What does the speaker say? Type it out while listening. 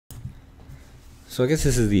So I guess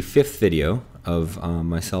this is the 5th video of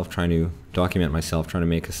myself trying to document myself trying to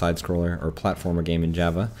make a side-scroller or platformer game in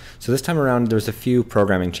Java. So this time around there's a few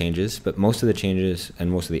programming changes, but most of the changes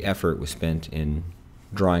and most of the effort was spent in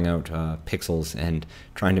drawing out pixels and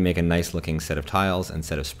trying to make a nice looking set of tiles and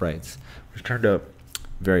set of sprites, which turned out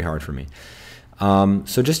very hard for me.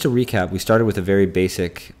 So just to recap, we started with a very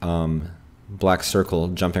basic black circle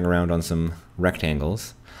jumping around on some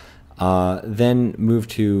rectangles, then moved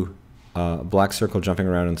to black circle jumping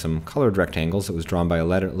around in some colored rectangles that was drawn by a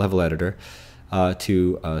level editor,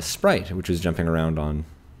 to a sprite which was jumping around on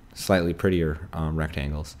slightly prettier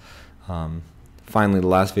rectangles. Finally, the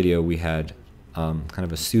last video we had kind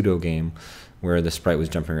of a pseudo game where the sprite was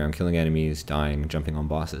jumping around, killing enemies, dying, jumping on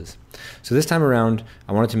bosses. So this time around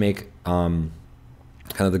I wanted to make kind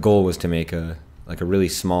of the goal was to make a really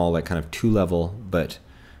small, like kind of 2-level but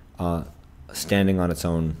standing on its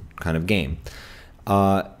own kind of game.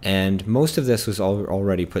 And most of this was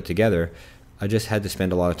already put together. I just had to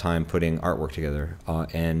spend a lot of time putting artwork together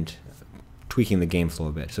and tweaking the game flow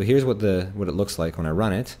a bit. So here's what it looks like when I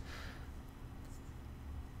run it.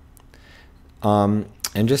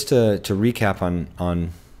 And just to recap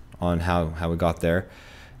on how we got there,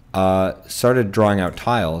 started drawing out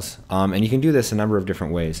tiles, and you can do this a number of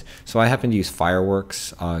different ways. So I happen to use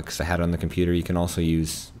Fireworks because I had it on the computer. You can also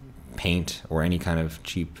use Paint or any kind of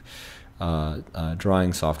cheap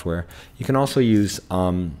drawing software. You can also use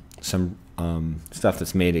some stuff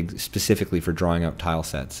that's made specifically for drawing out tile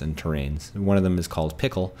sets and terrains. One of them is called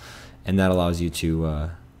Pickle, and that allows you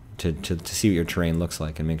to see what your terrain looks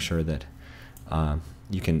like and make sure that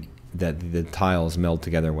that the tiles meld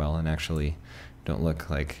together well and actually don't look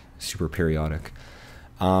like super periodic.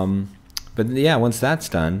 But yeah, once that's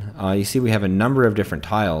done, you see we have a number of different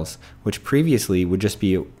tiles, which previously would just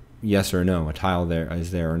be yes or no, a tile there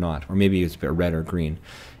is there or not, or maybe it's a bit red or green.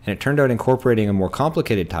 And it turned out incorporating a more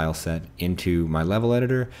complicated tile set into my level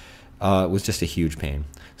editor was just a huge pain.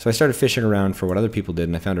 So I started fishing around for what other people did,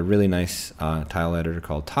 and I found a really nice tile editor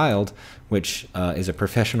called Tiled, which is a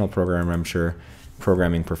professional programmer, I'm sure,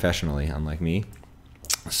 programming professionally, unlike me.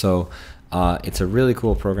 So it's a really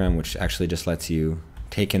cool program which actually just lets you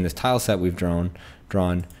take in this tile set we've drawn.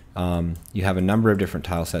 You have a number of different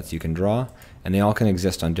tile sets you can draw, and they all can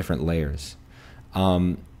exist on different layers.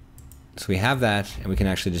 So we have that, and we can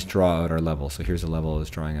actually just draw out our level. So here's a level I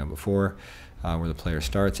was drawing out before, where the player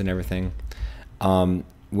starts and everything,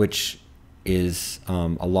 which is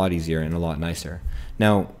a lot easier and a lot nicer.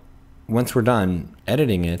 Now, once we're done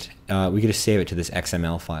editing it, we can just save it to this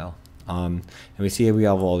XML file. And we see we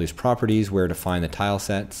have all these properties, where to find the tile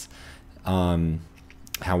sets,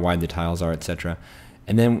 how wide the tiles are, etc.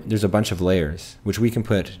 And then there's a bunch of layers, which we can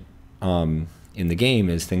put in the game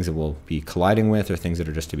as things that we'll be colliding with or things that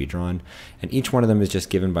are just to be drawn. And each one of them is just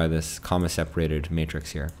given by this comma-separated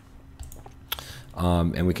matrix here.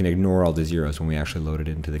 And we can ignore all the zeros when we actually load it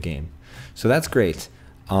into the game. So that's great.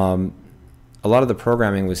 A lot of the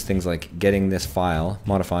programming was things like getting this file,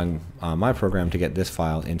 modifying my program to get this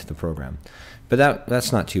file into the program. But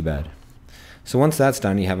that's not too bad. So once that's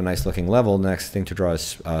done, you have a nice looking level. The next thing to draw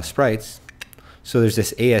is sprites. So there's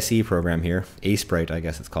this ASE program here, Sprite I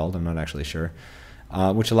guess it's called, I'm not actually sure,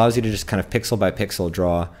 which allows you to just kind of pixel by pixel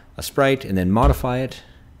draw a sprite and then modify it,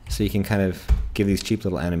 so you can kind of give these cheap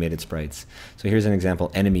little animated sprites. So here's an example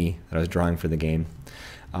enemy that I was drawing for the game.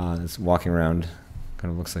 It's walking around,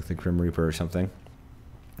 kind of looks like the Grim Reaper or something.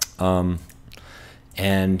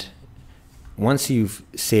 And once you've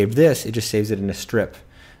saved this, it just saves it in a strip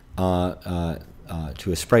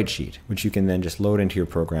to a sprite sheet, which you can then just load into your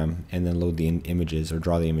program and then load the images or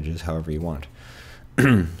draw the images however you want.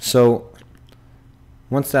 So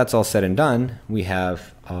once that's all said and done, we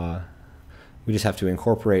just have to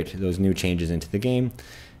incorporate those new changes into the game,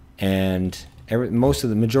 and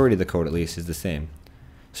the majority of the code at least is the same.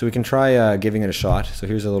 So we can try giving it a shot. So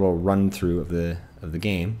here's a little run through of the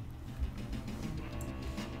game.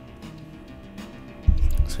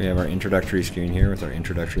 So we have our introductory screen here with our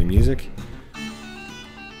introductory music.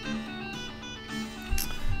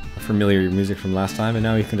 Familiar music from last time, and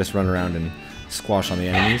now you can just run around and squash on the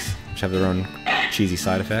enemies, which have their own cheesy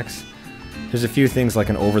side effects. There's a few things like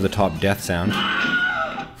an over-the-top death sound.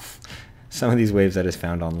 Some of these waves I just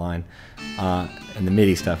found online, and the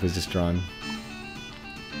MIDI stuff was just drawn.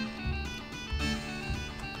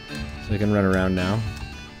 So we can run around now,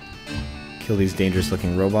 kill these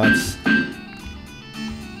dangerous-looking robots.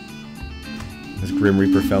 This Grim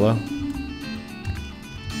Reaper fellow.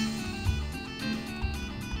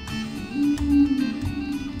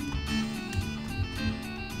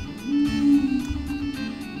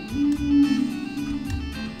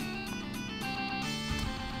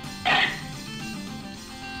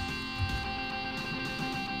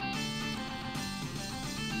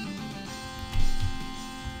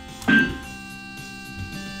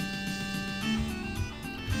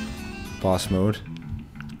 Boss mode.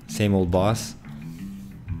 Same old boss.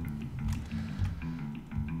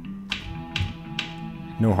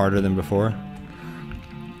 No harder than before.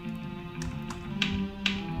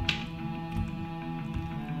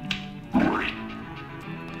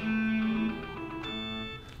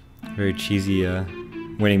 Very cheesy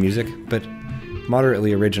winning music, but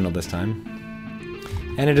moderately original this time.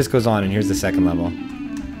 And it just goes on, and here's the second level.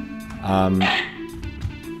 And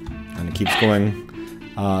it keeps going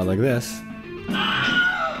like this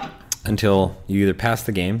until you either pass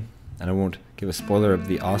the game, and I won't give a spoiler of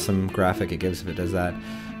the awesome graphic it gives if it does that,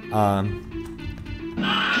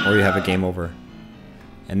 or you have a game over.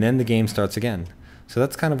 And then the game starts again. So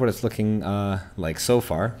that's kind of what it's looking like so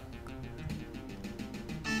far.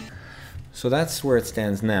 So that's where it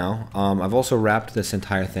stands now. I've also wrapped this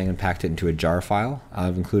entire thing and packed it into a jar file.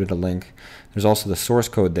 I've included a link. There's also the source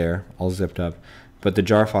code there, all zipped up. But the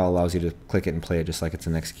jar file allows you to click it and play it just like it's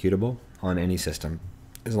an executable on any system,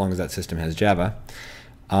 as long as that system has Java.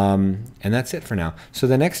 And that's it for now. So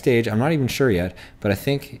the next stage, I'm not even sure yet, but I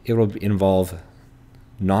think it will involve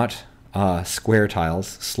not square tiles,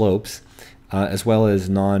 slopes, as well as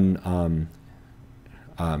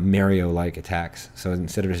Mario-like attacks. So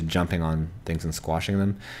instead of just jumping on things and squashing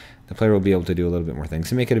them, the player will be able to do a little bit more things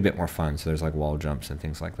to make it a bit more fun. So there's like wall jumps and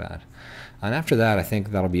things like that. And after that, I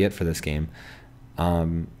think that'll be it for this game.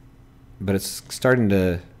 But it's starting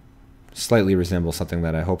to slightly resemble something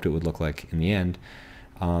that I hoped it would look like in the end.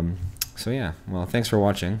 So yeah, well, thanks for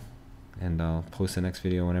watching, and I'll post the next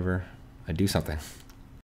video whenever I do something.